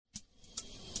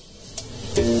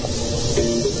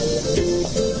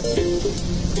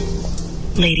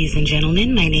Ladies and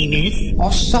gentlemen, my name is...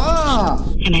 What's up?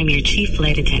 And I'm your chief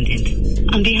flight attendant.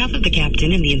 On behalf of the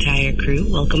captain and the entire crew,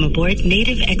 welcome aboard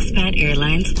Native Expat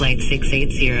Airlines Flight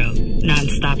 680.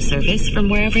 Non-stop service from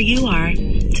wherever you are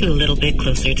to a little bit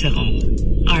closer to home.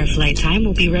 Our flight time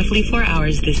will be roughly 4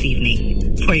 hours this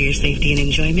evening. For your safety and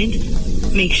enjoyment,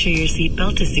 make sure your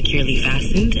seatbelt is securely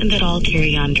fastened and that all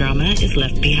carry-on drama is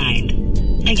left behind.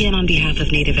 Again, on behalf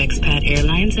of Native Expat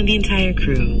Airlines and the entire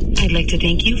crew, I'd like to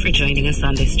thank you for joining us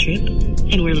on this trip,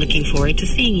 and we're looking forward to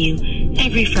seeing you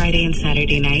every Friday and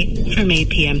Saturday night from 8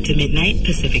 p.m. to midnight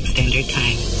Pacific Standard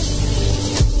Time.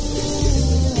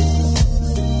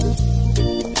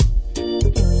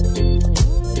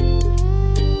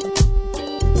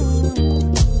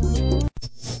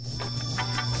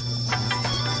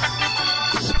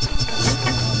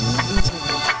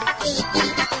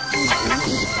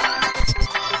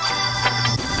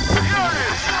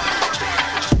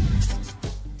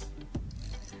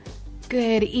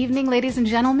 Good evening, ladies and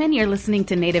gentlemen. You're listening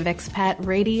to Native Expat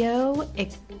Radio,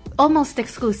 almost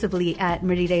exclusively at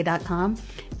meriday.com.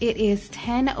 It is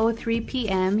 10:03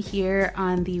 p.m. here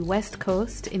on the West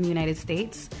Coast in the United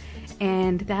States,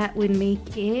 and that would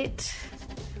make it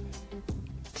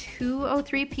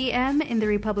 2:03 p.m. in the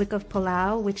Republic of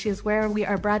Palau, which is where we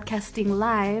are broadcasting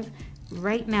live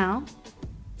right now,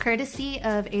 courtesy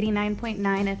of 89.9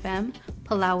 FM,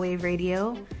 Palau Wave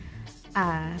Radio.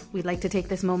 We'd like to take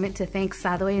this moment to thank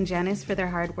Sadoy and Janice for their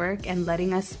hard work and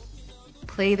letting us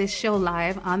play this show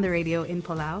live on the radio in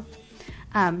Palau.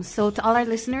 So to all our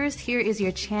listeners, here is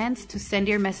your chance to send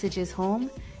your messages home.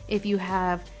 If you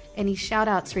have any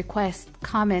shout-outs, requests,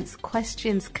 comments,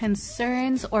 questions,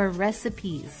 concerns, or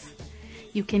recipes,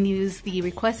 you can use the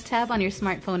request tab on your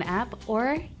smartphone app,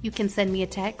 or you can send me a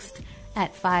text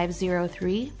at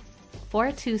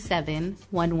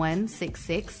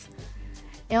 503-427-1166.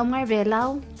 Elmar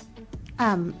Velao,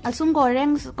 asum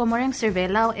goreng Sir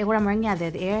Velao, ewra marang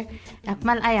yaded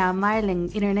akmal ayamar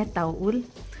leng internet taul.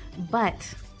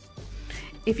 But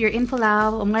if you're in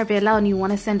Palau, Omar Velao, and you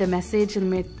want to send a message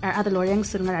and our other loreng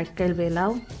sungar arkel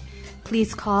Velao,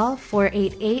 please call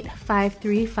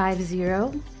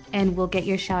 488-5350 and we'll get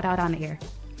your shout out on air.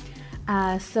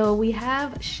 So we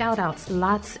have shout outs,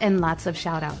 lots and lots of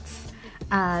shout outs.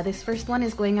 This first one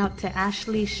is going out to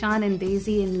Ashley, Sean, and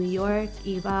Daisy in New York,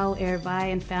 Ibao,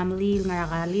 Ervai, and family,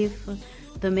 Ngaragalif,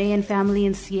 the May and family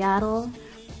in Seattle,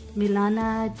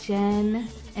 Milana, Jen,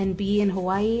 and B in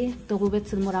Hawaii,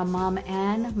 Togubit Mura Mom,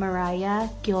 Anne, Mariah,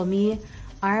 Kyomi,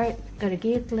 Art,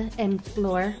 Gargitl, and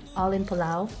Flor, all in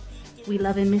Palau. We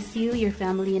love and miss you, your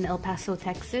family in El Paso,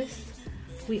 Texas.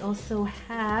 We also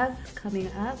have, coming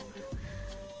up,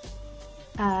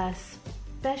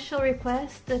 special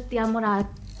request that Tiamora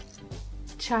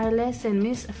Charles and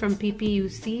Miss from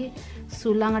PPUC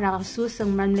Sulang Rakasus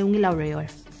ang Manlungi Laureor.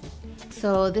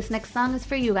 So this next song is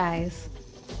for you guys.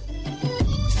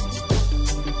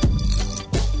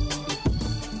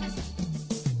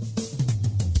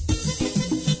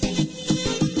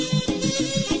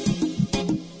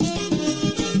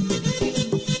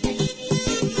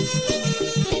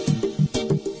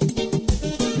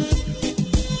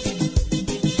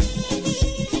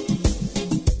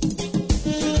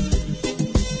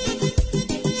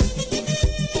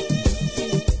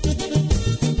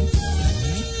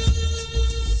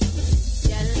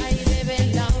 Yal ay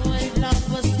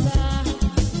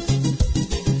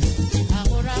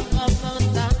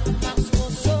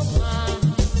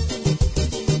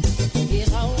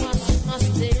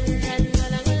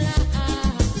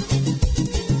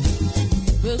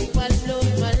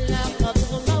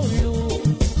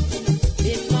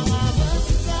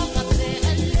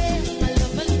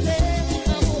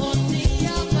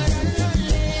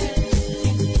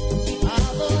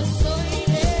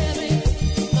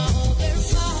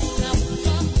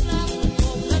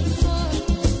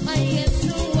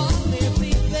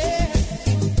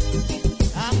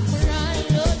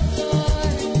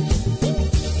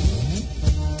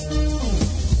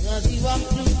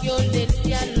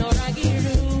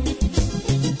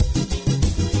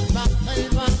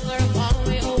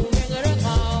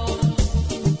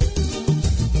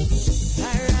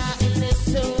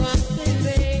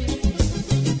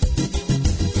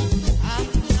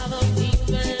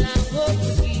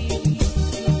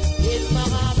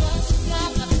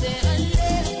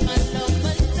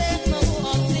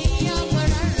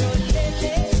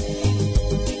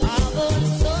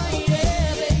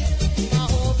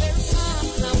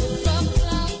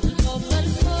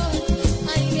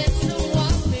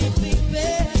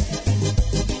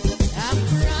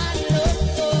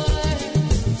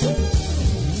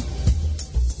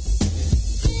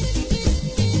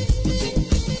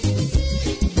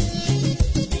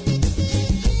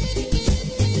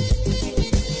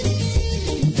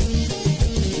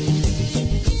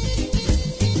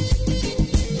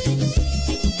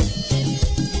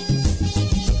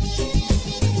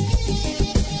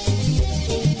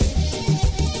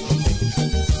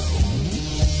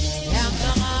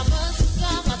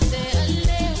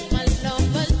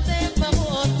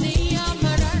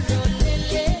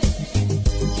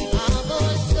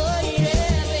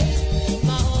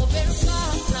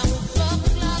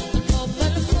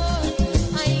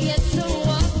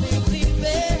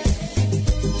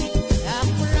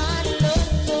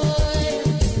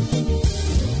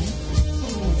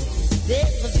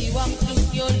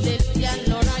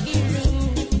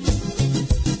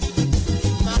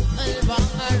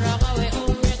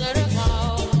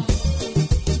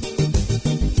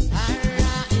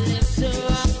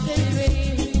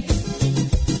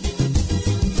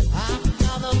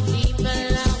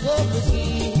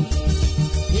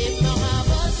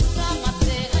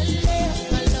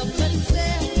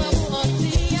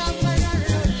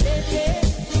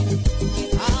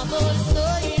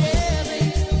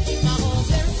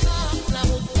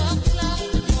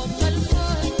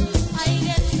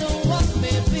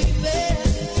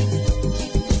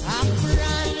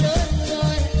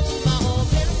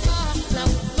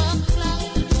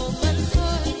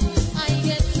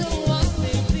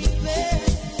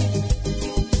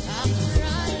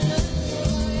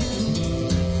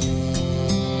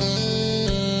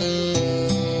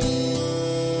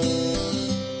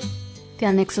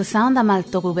Till next sound am al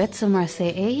Togubet sa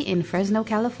Marseille in Fresno,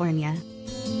 California.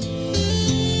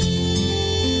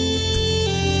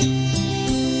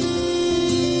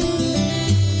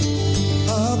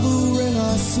 Abu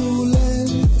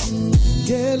Renasulen,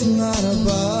 Gel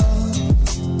Naraba,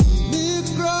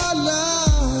 Nikrala,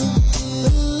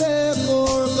 Le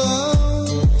Morga,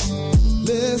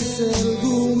 Les El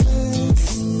Gumes,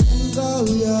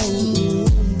 Dawyau,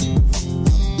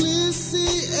 Glisi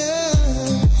El,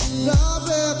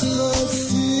 Rabek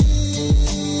Rasi,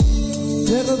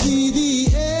 Tervidi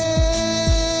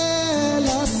El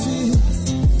Asi.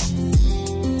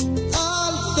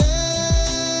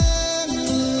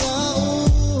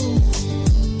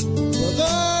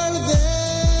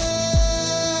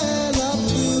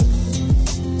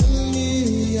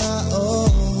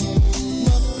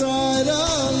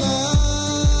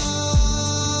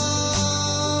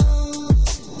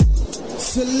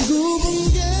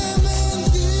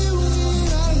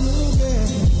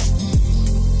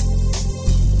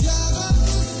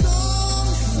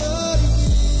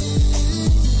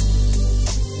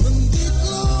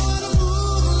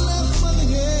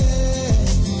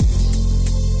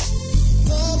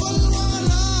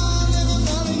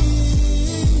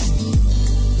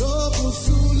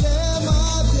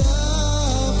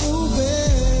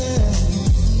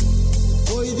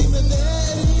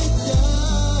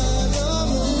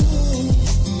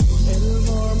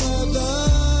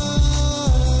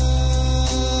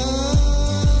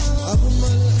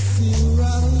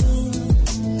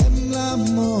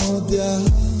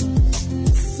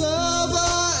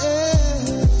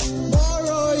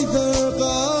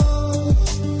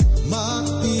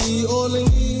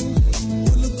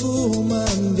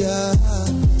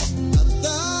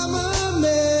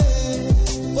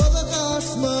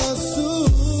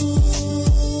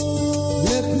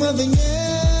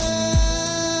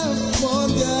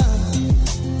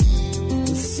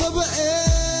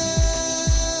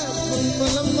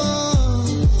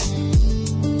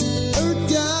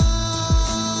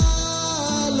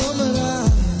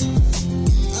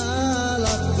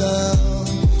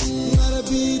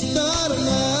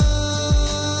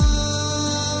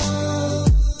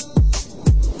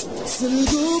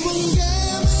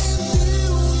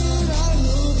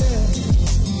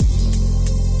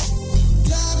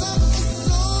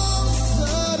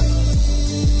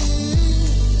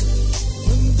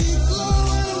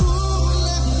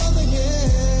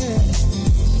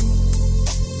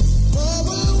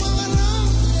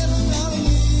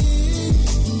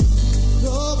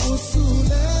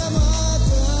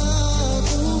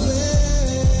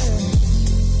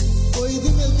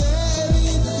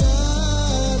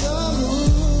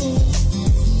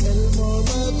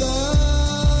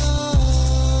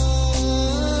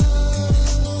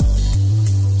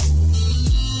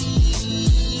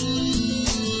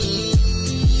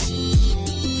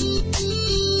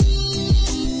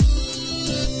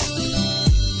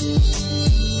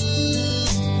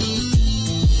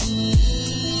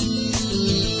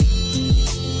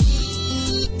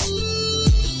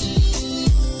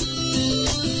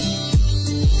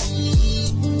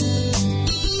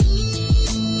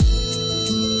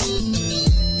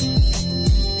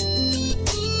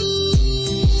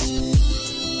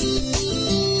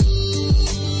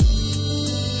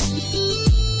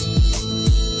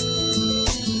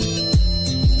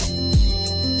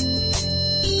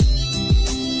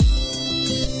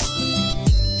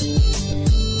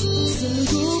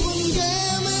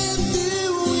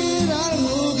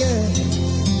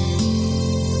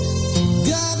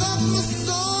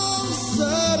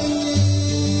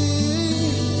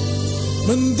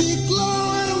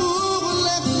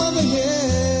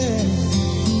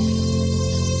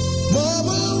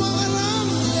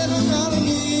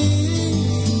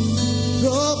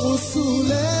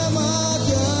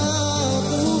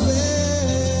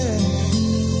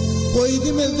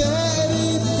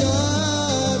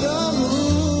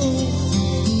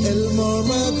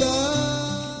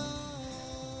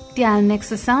 Tial next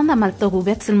sound amal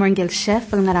Togubet sil Morngel Chef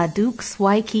ang Naradukes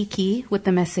Waikiki with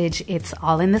the message It's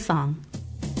All in the Song.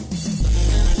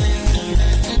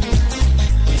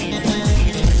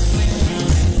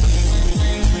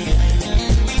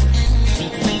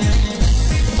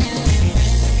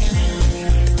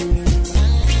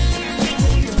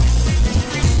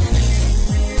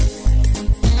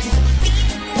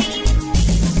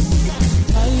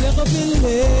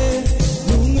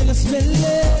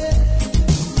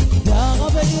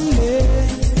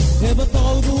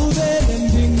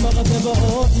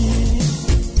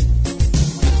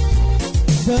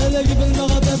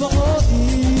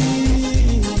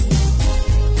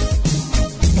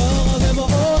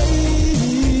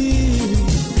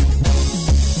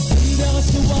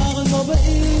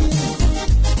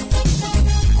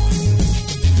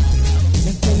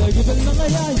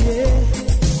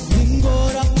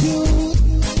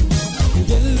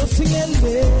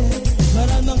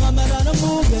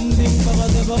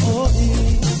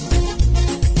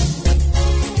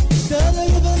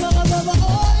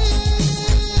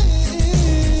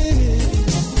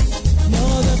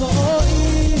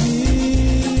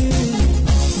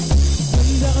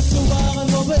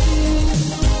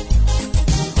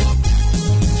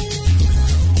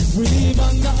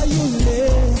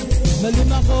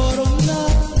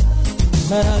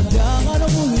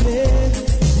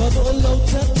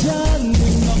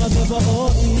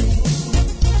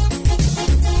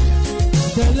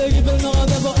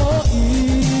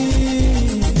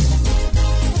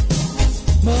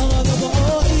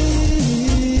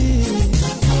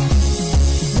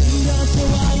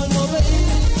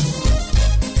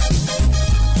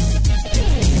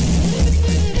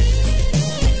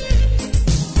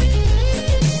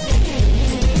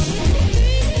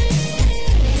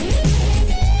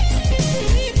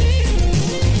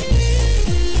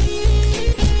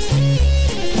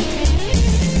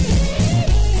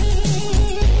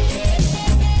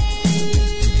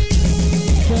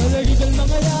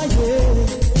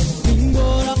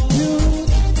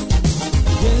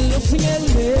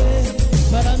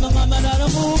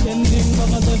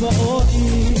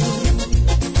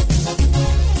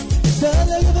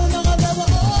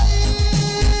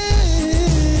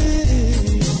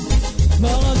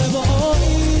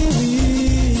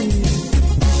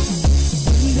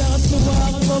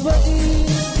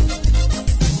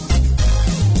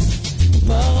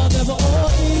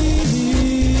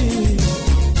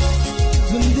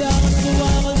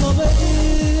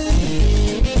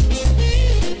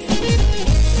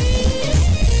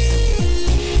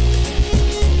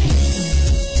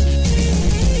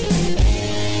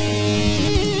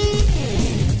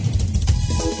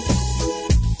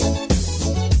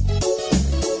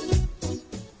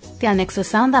 Tial nexo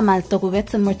sound amal togubet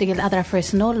sa mortigil adra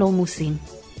first no lo musin.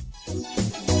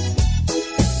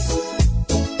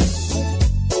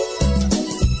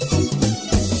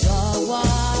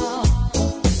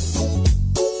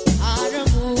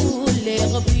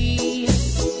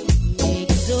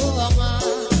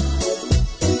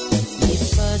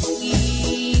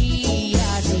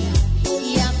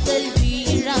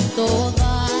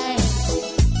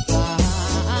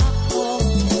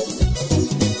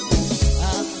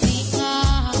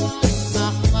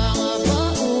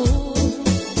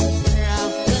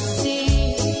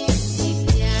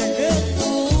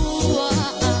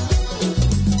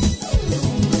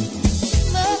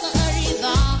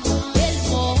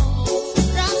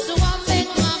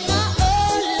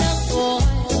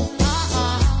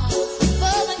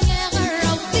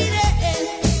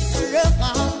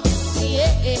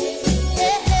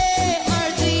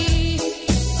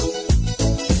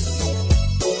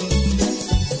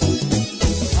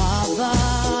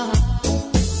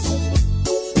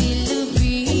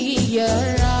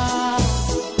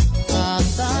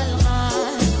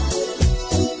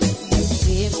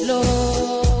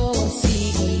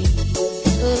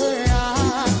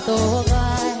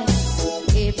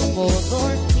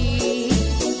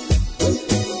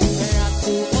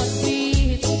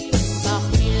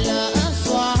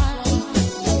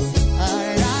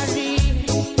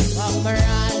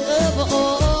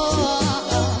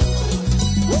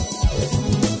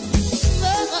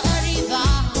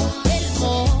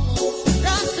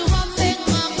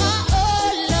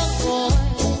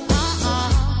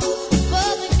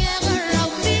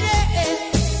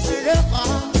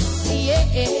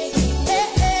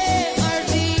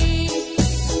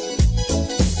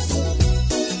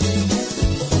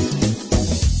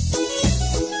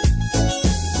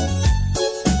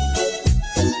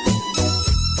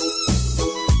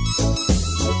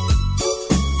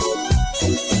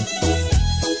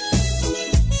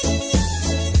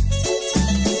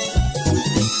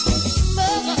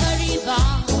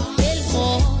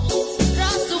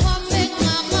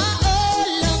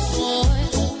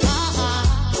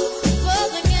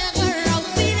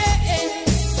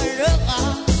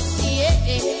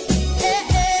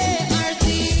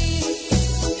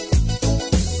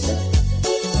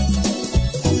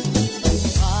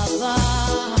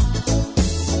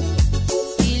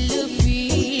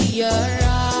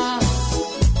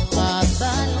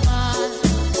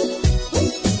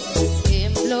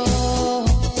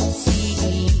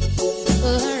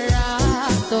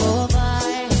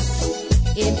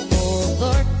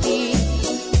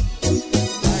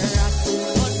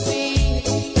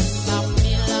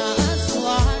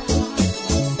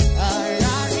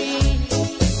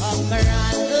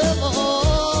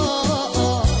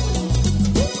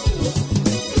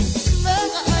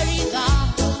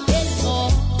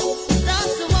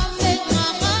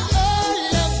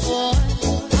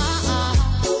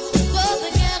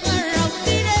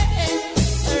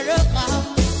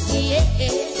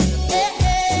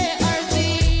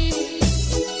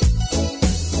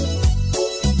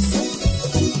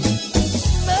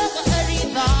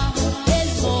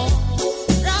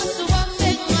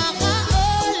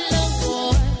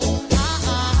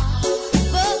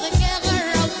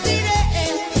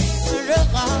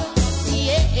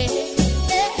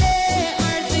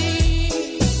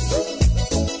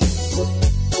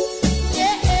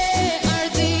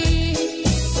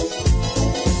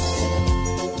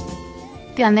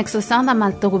 Tial next sound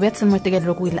amal togubet and mortigel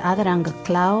rogwil adarang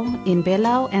clau in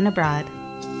Belao and abroad.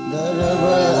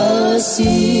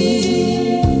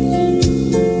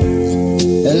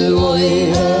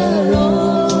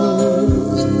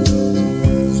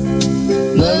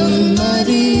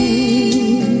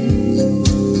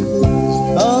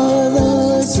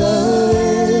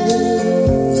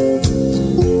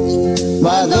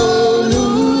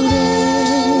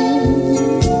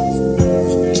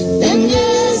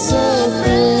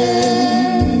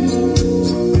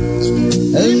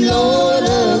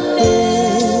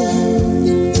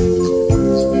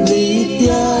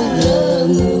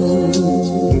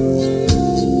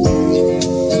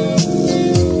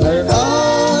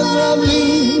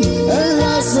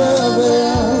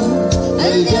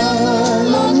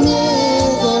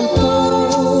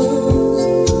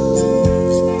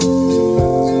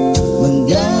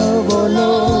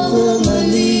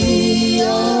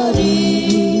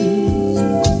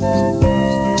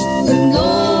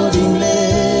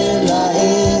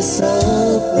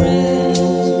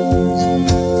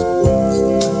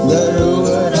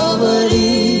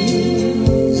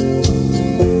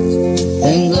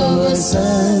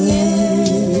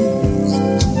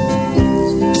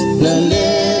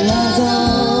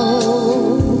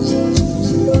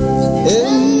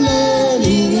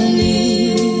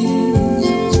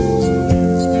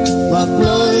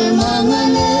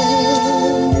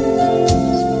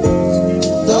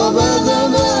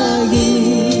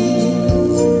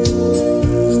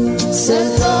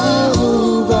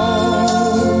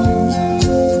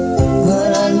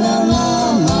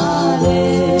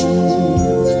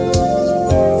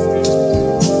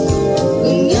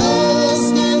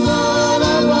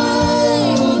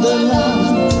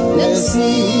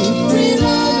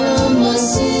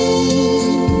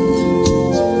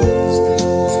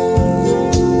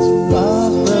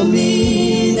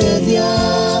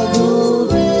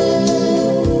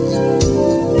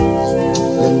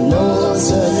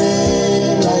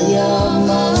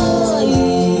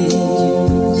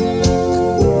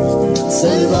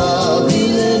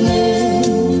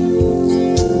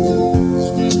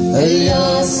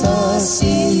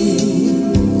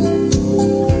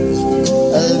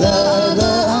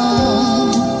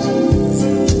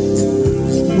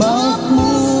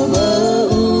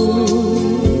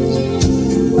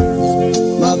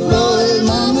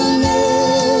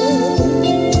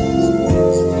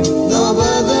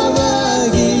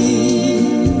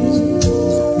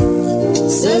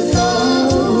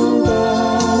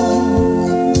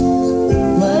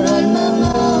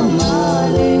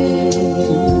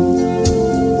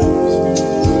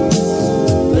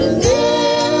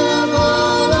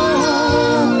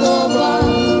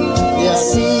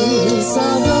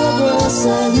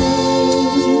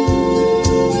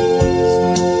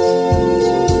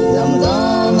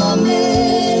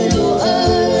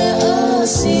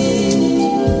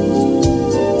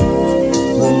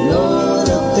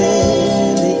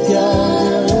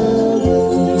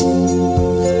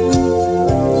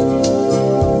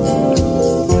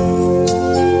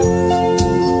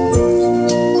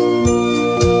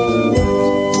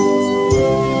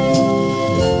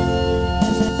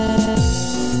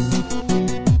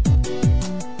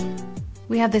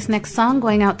 This next song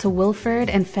going out to Wilford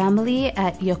and family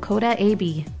at Yokota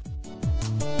AB.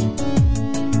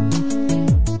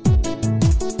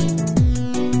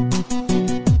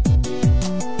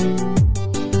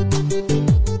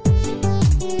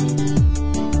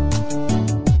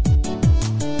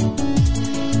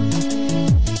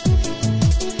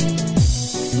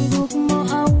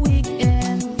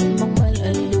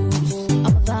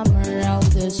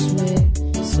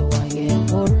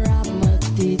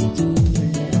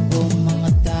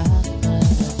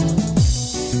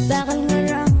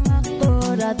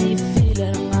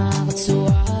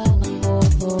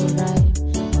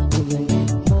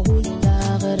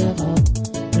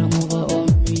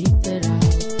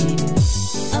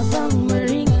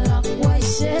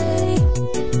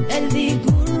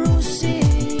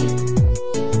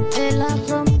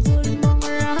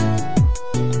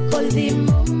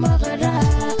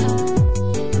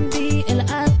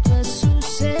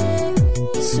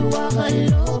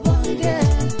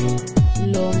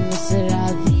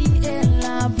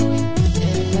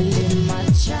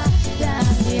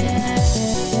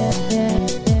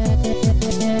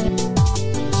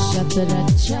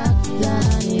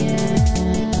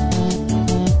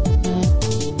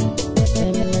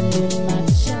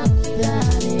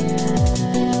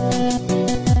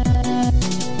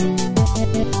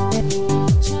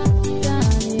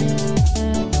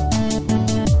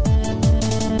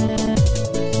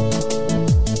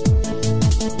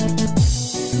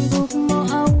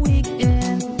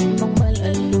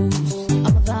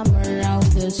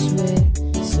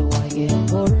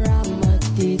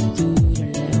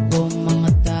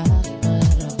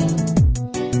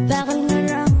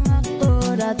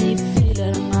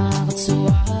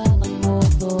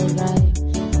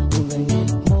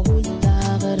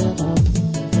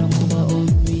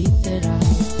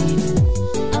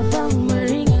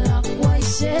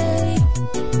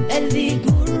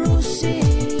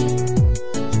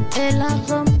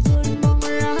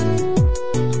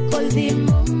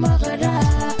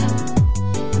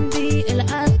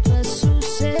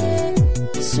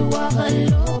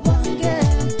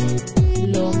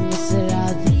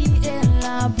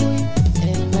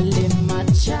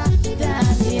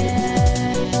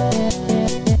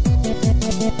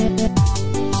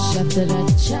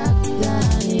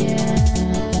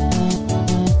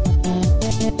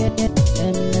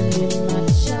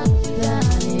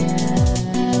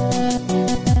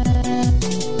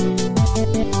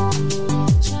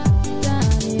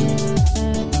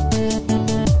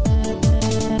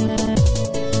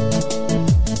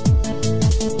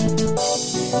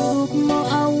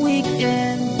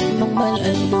 mal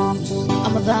alus.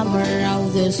 I'm a dime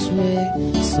around this way.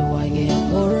 So I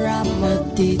get or I'm a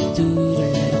detour.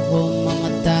 Oh, mga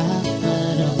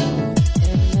takaraw.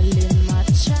 Emalin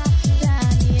matchak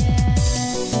Daniel.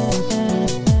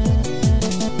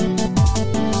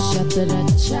 Shatara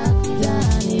chak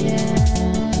Daniel.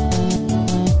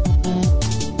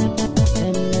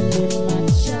 Emalin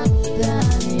matchak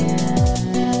Daniel.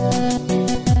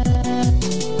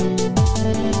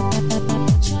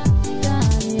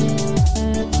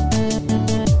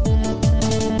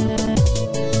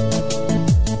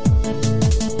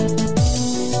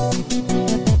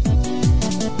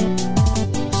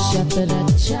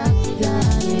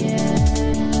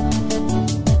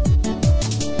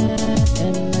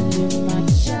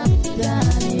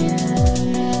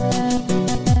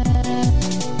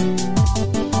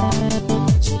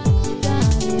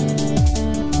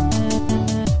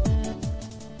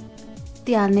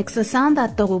 Next sound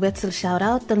that to wetzel shout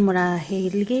out del mura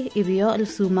heilge ibio el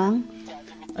sumang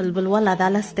el bulwala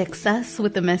Dallas Texas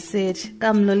with the message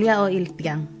kam lolia o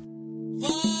iltiang.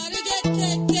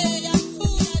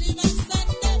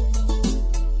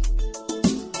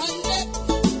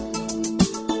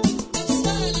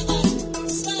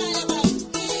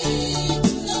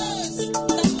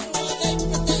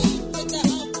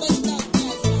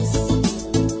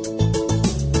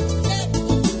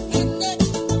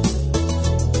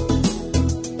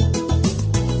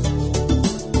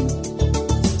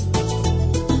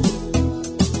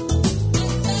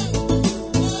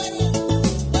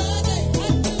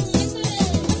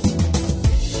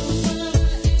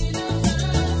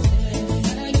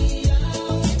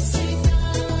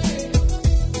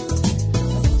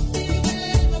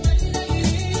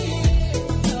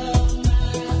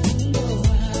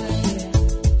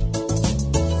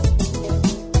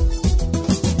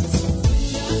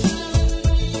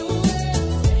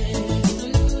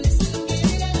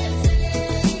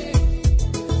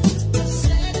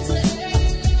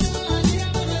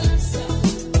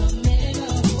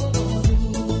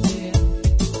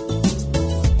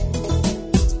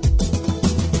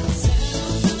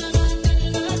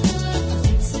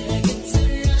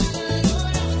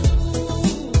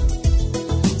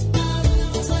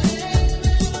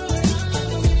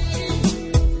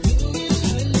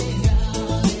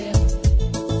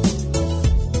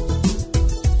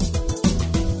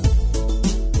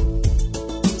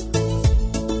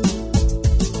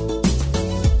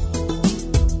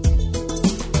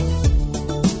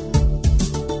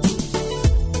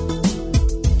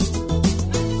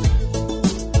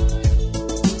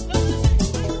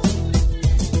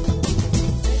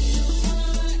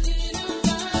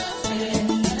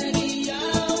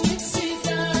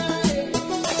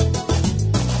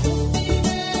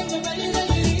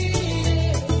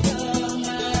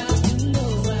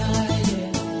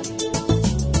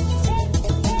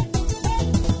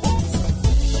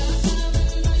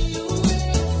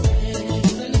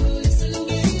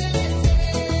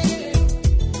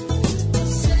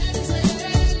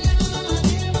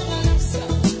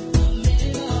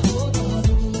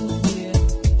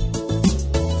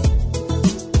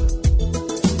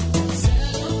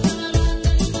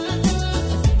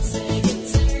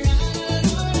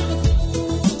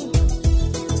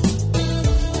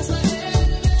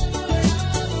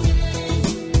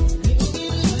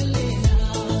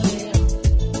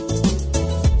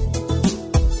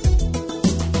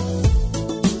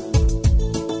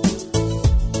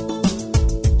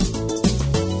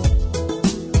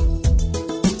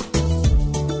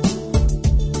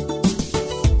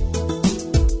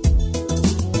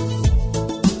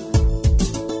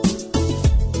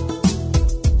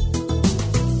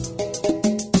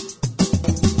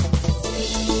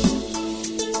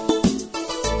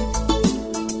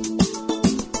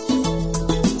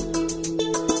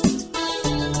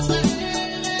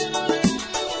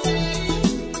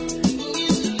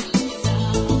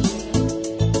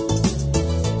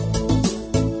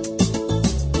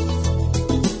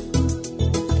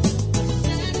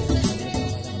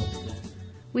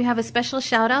 We have a special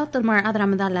shout out to Mar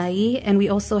Adramadalai, and we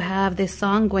also have this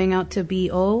song going out to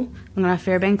B.O. from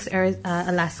Fairbanks,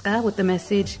 Alaska, with the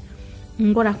message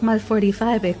Ngorakmal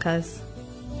 45 because.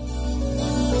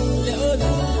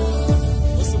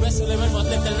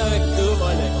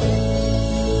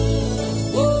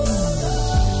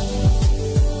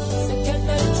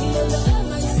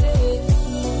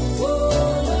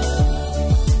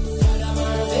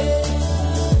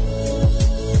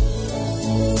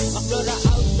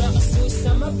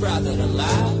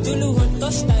 Brother-in-law, duluhan ko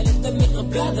style at dami ang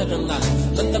brother-in-law.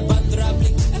 Lantaban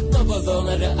traveling at mabagong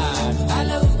araan.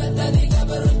 Alam ba tali ka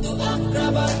baruto ang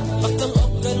rabar?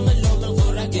 Pagtangok ka ng malong ng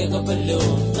kurage. Diego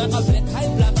Balloon Nakabek high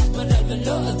black at maral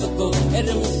malo at ako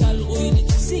Erang salgoy ni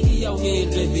sige yaw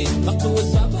ngiridi Makuwad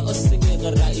baba o sige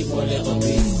ngarai wala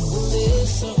kami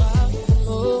Saka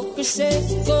mo kasi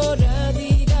ko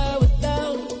radi dawat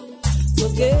daw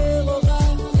Magego ka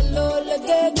lola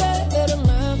gaga Erang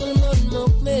akal mon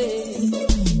mokme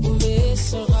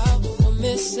Umesaka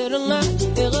umesaranga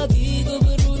Eradi ko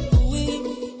berutui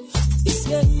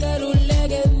Iskakaru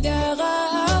legendaga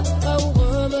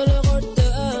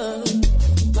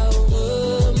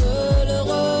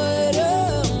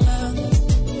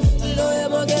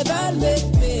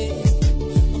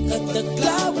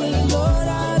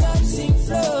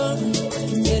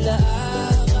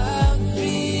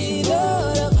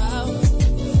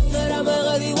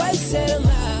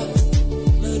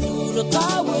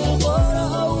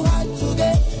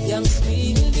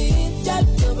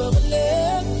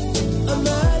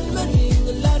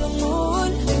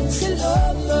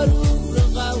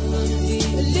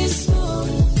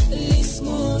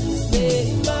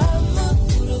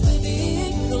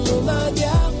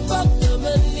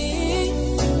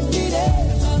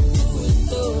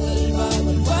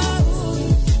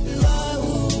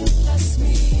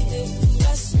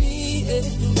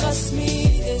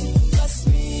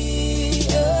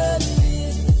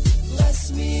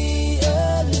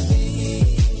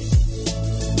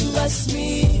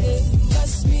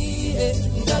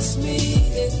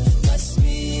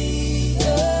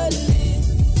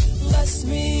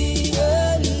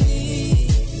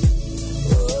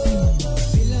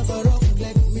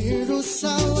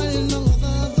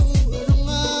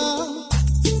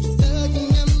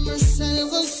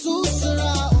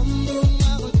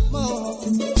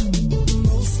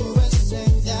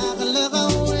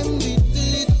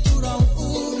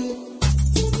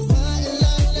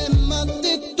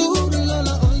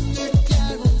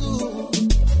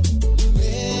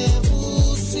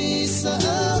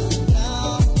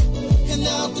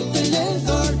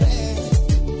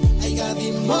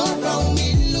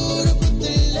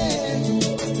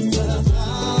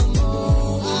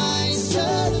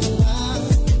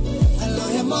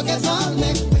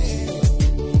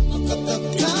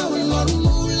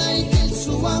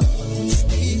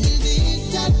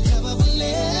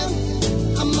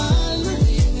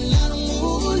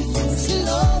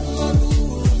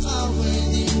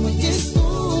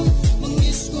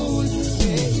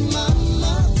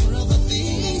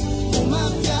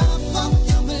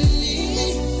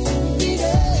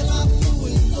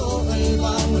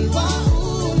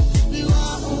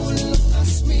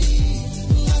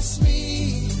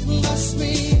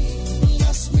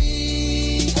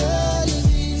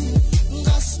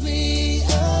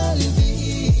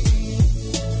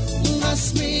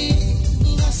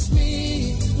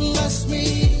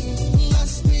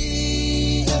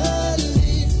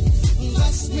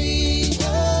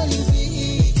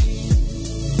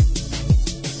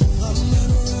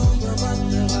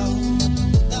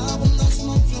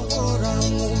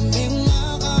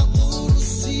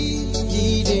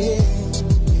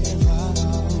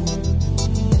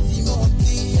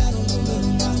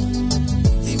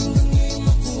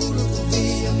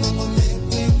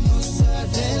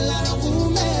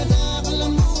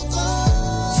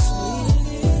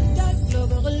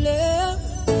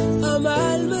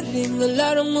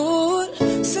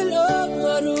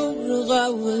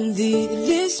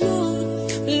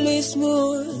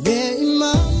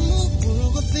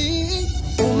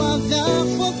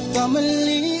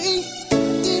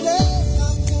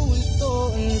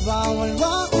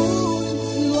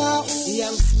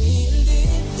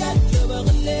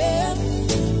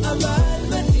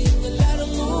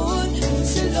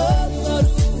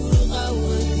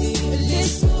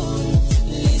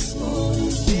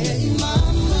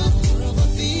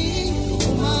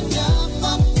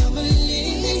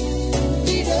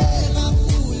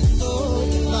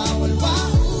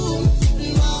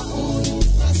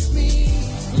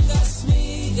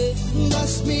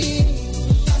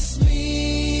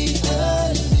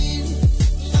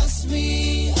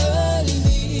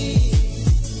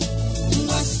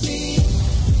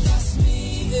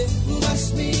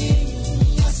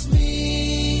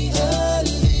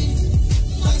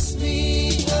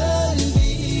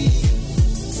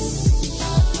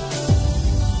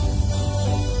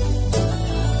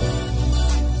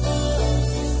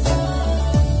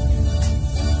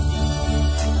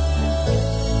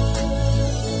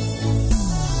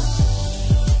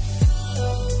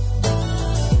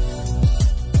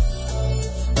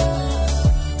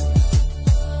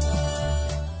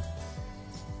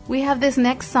We have this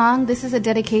next song. This is a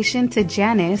dedication to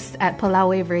Janice at Palau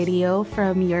Wave Radio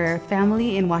from your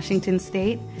family in Washington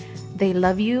State. They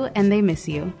love you and they miss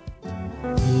you.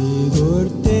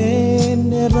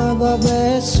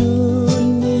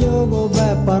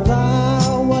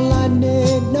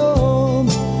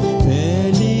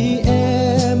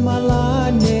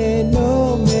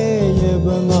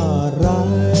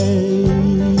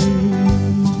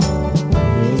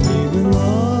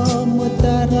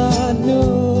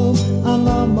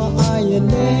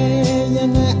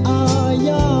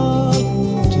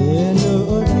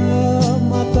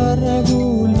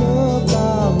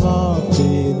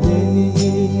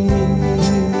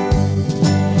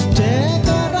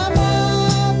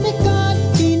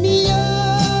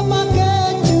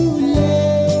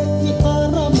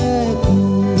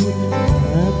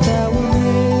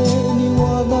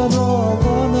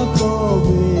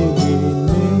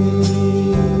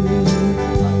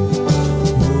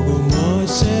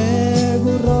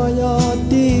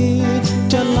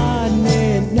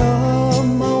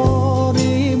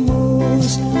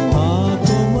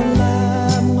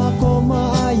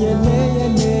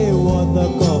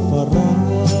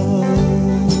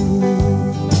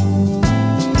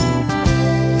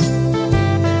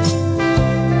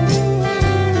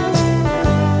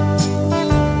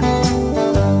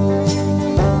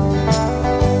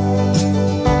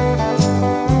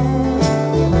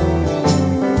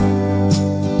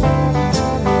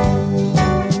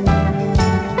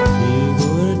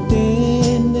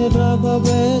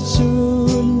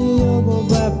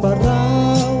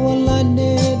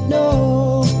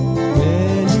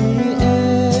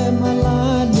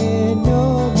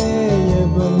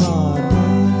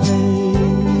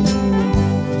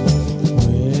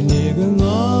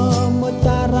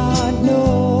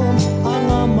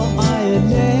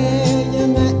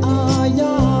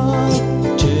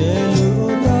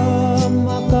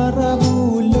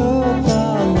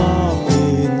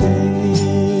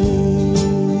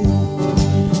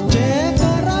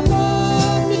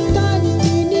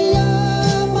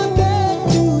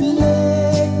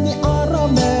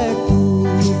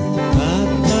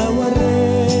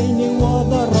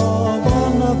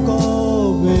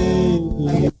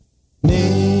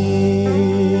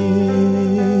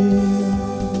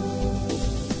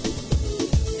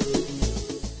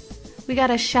 We got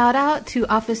a shout out to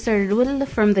Officer Rul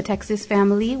from the Texas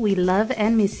family. We love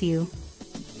and miss you.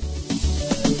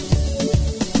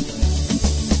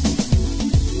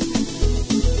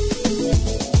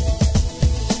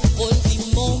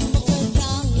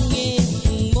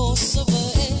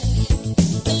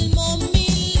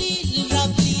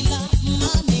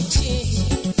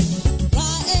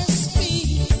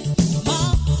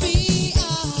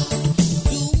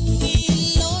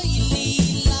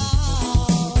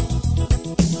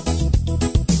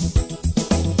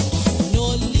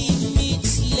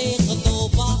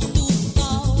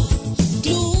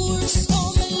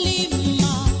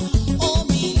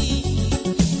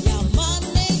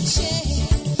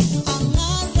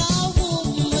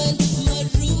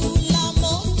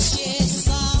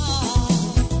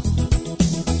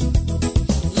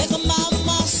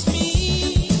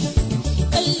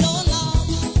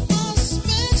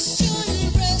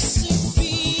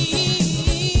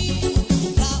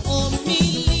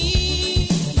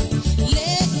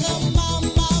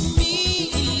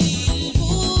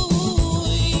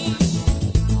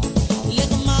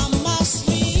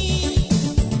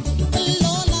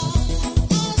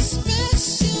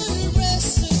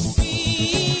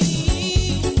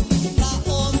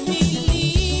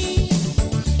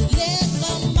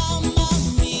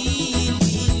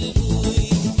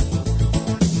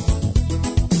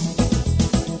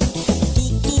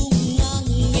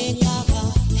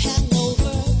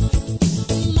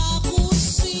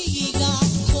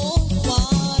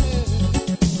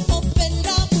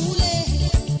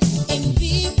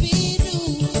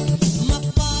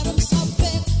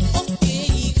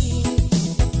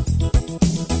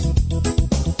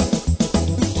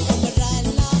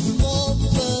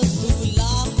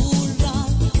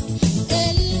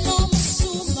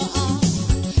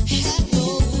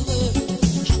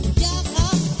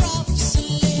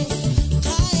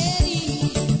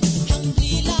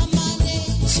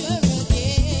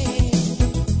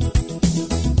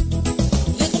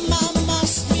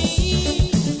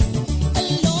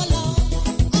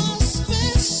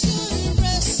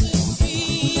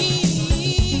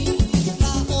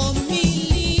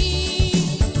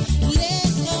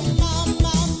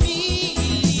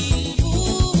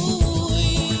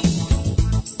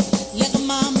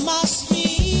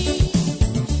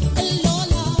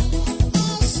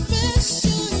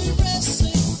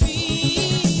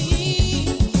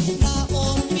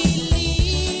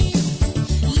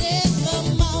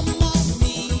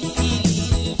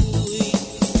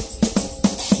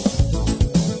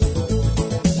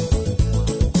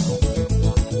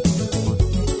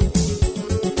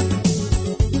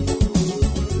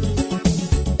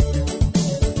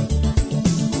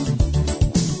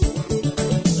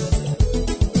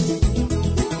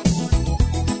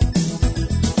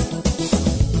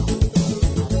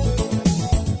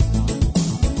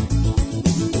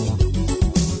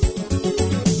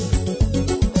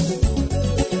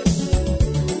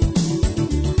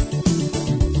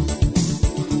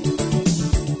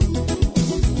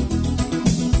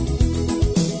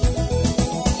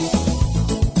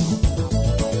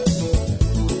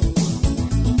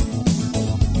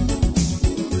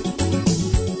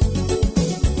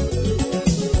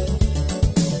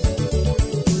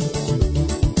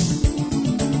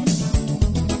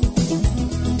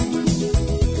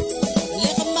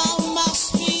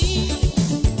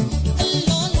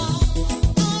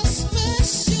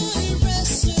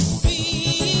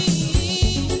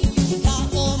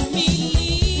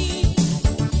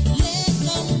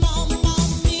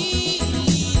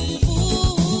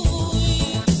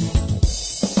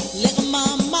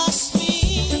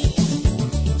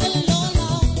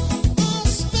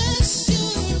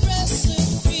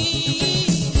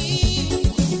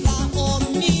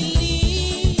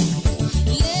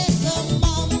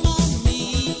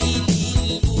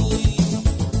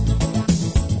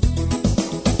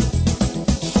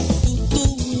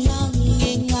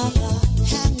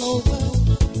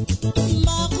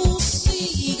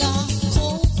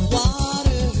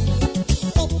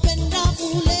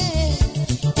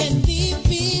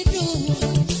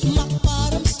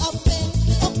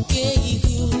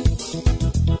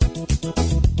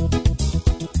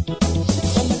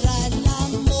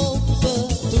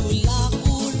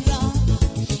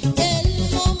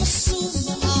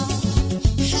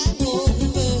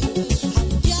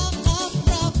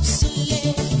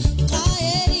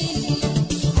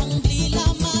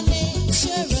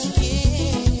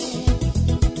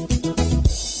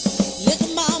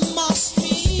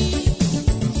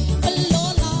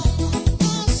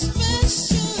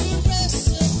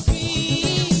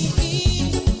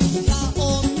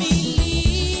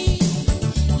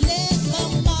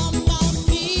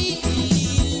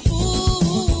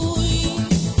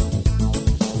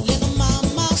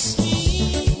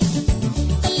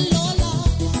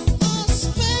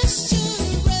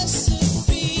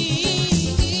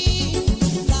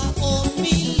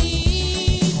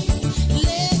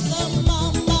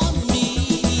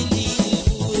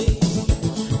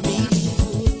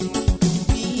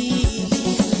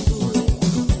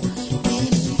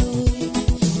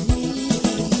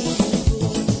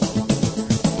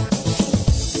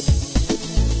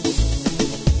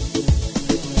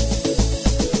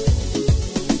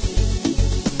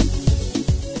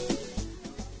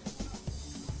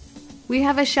 We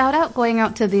have a shout out going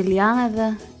out to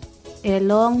Diliana,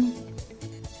 Elong,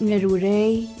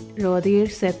 Nerure, Rodir,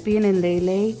 Sepin, and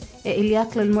Lele,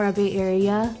 Iliak Lalmora Bay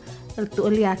Area,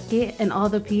 Tuoliaki, and all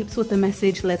the peeps with the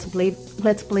message, let's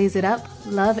blaze it up.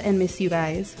 Love and miss you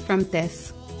guys. From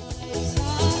Tess.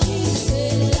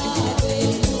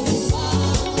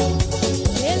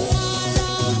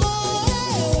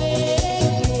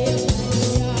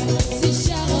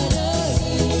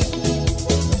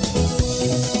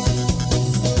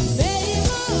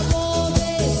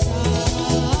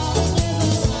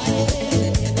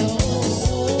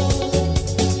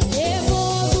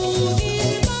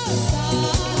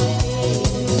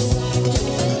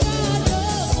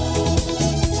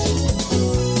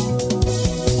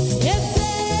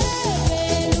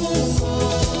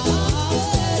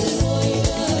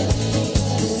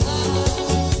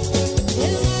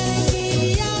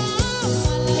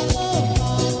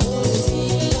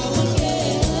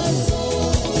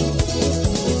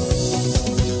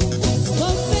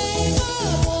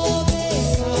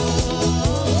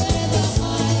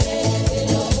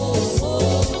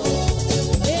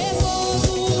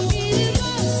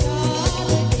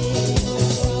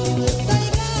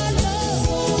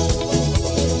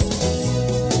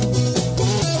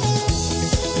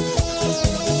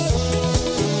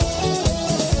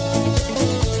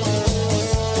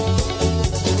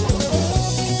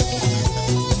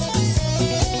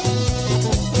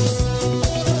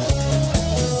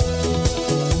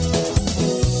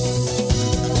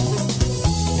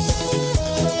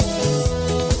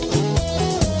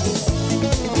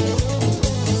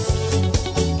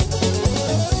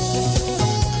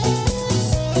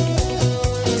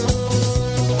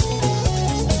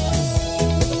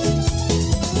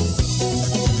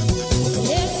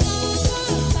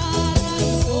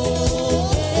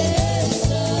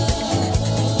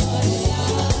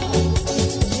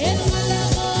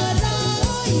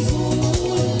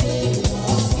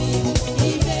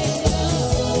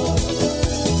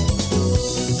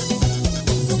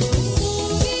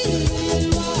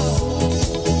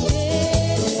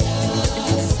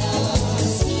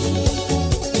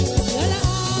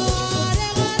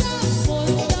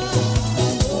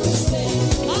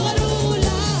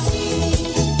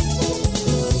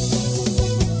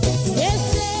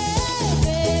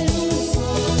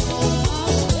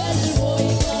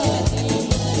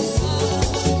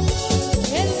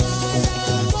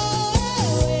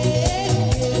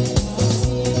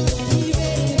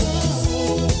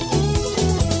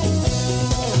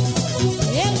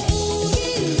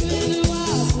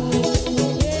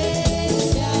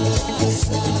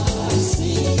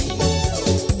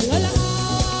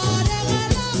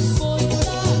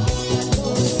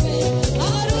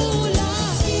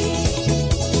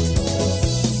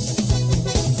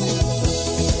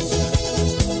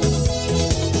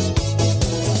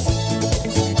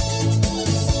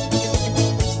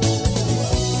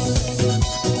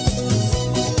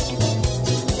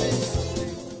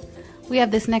 We have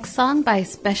this next song by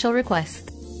special request.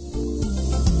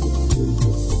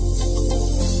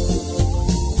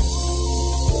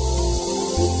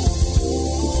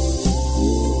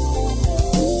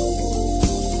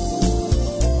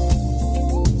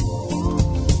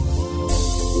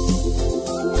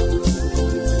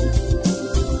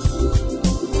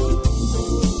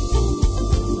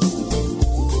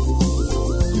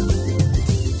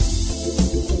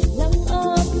 Lang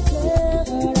ang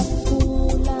pera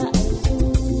pula itu,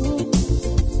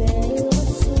 pero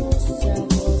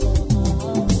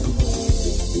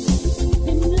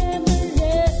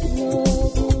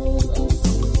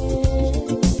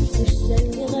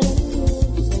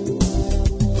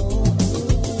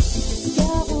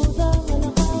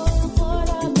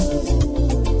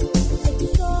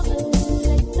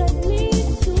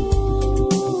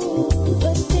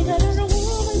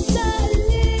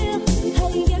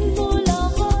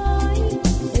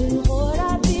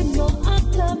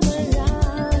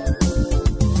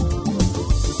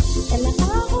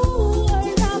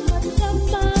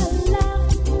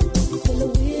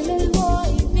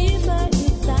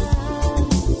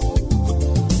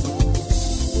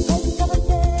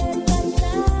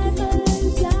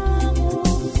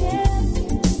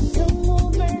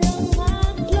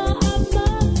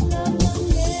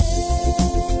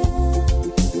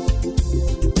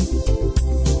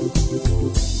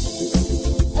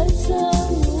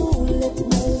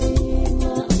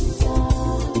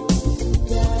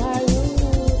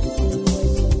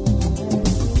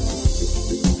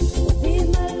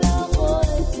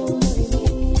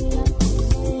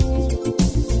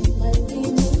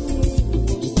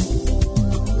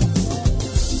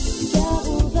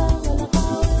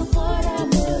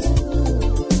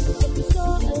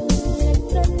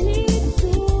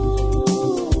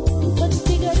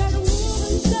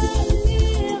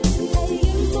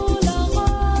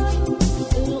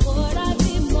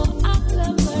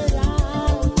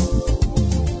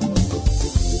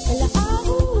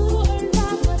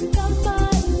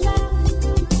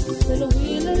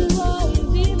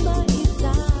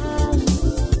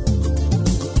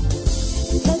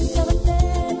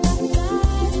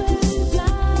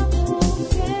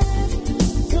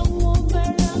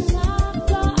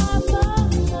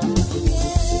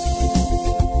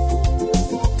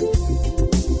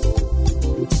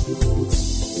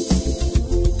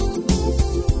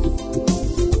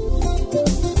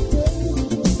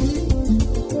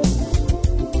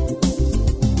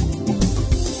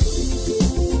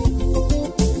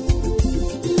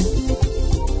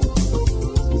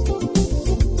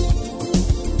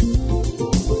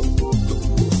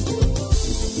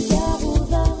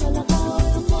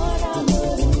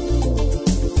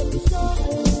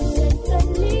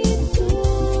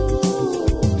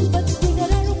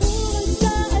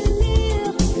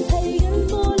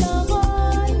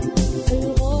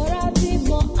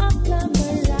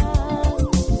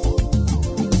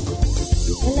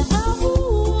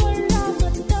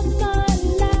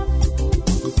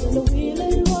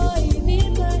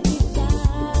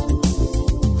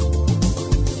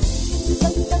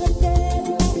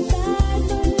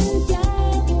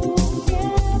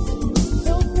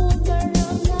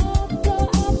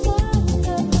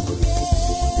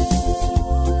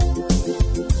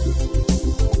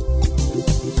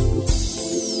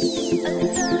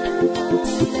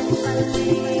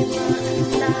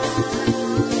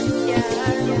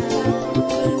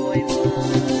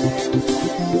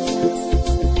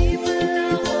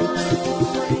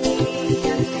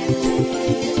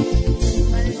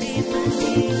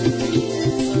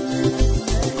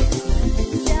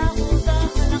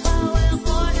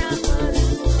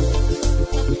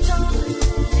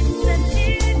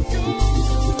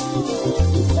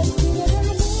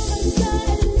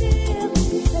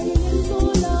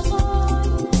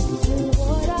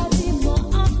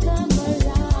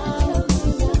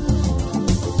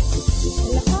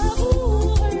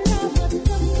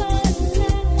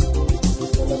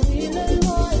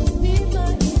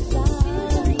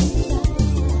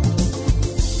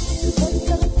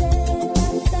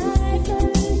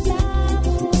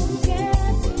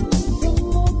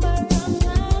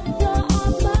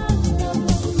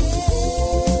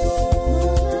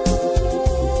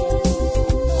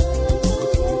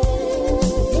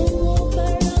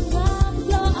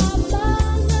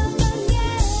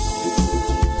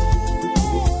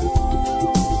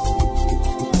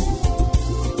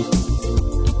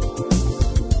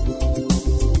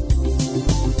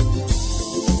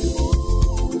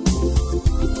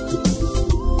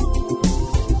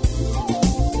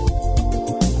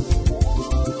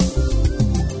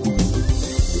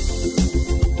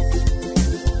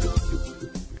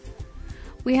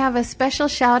have a special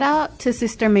shout out to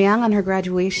Sister Mayang on her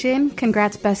graduation.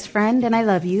 Congrats, best friend, and I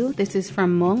love you. This is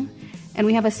from Mung. And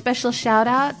we have a special shout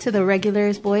out to the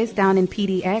Regulars boys down in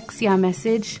PDX. Yeah,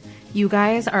 message. You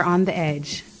guys are on the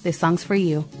edge. This song's for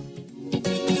you.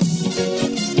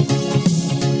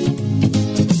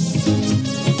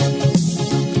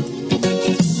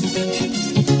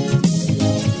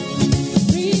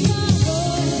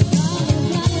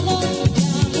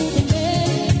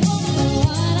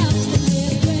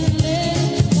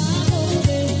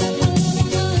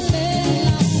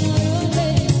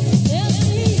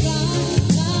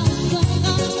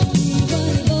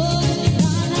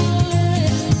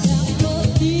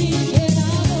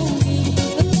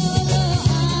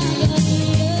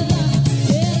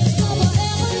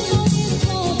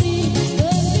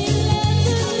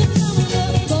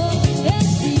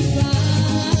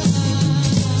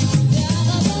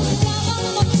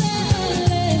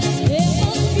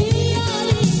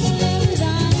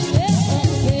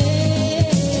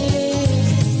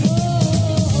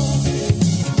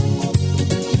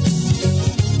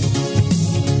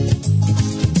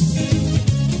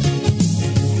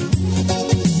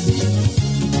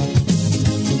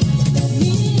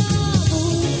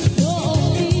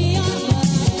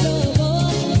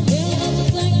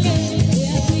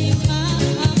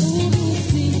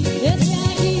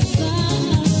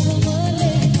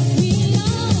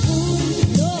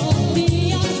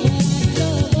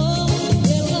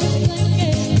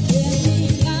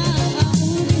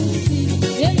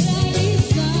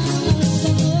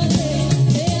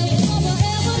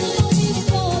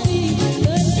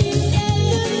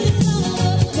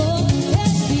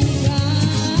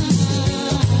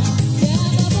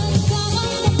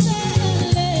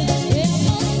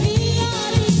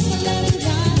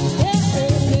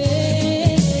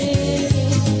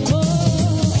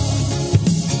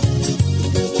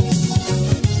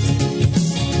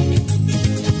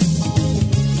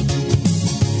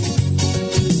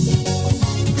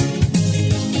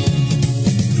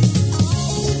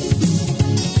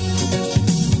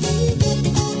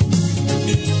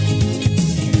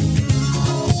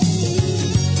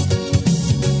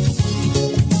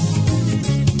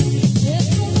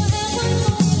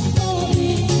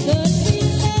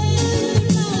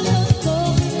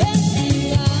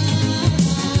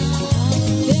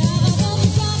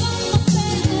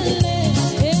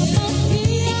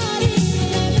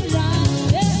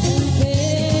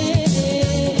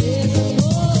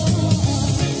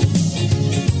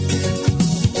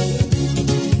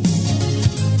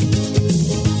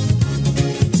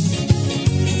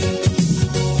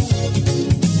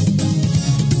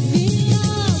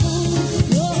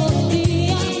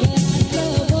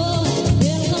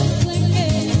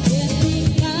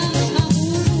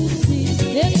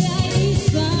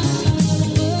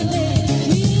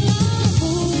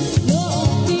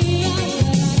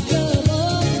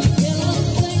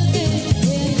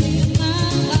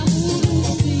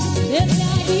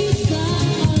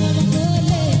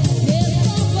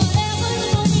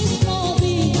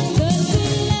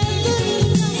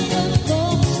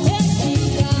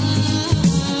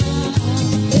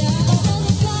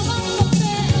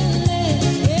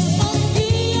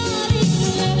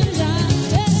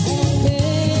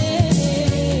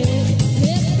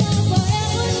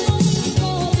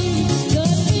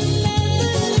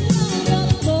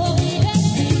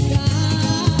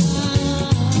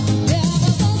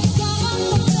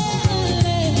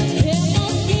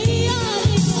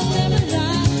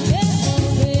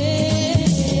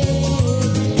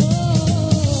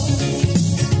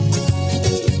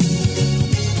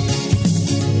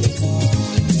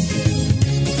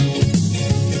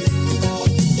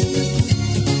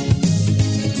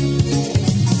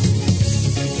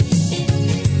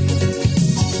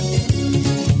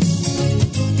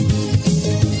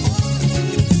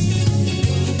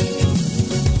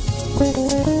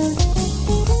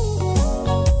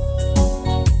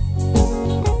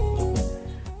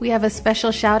 We have a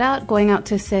special shout out going out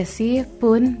to Ceci,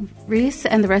 Pun, Reese,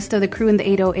 and the rest of the crew in the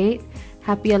 808.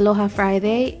 Happy Aloha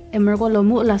Friday, emergo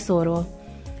lomu lasoro.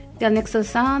 Del next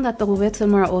sound at the Huvets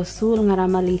and Mara Osul,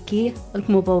 Ngaramaliki,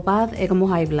 Ulkmubobad,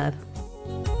 Egamuhai Blood.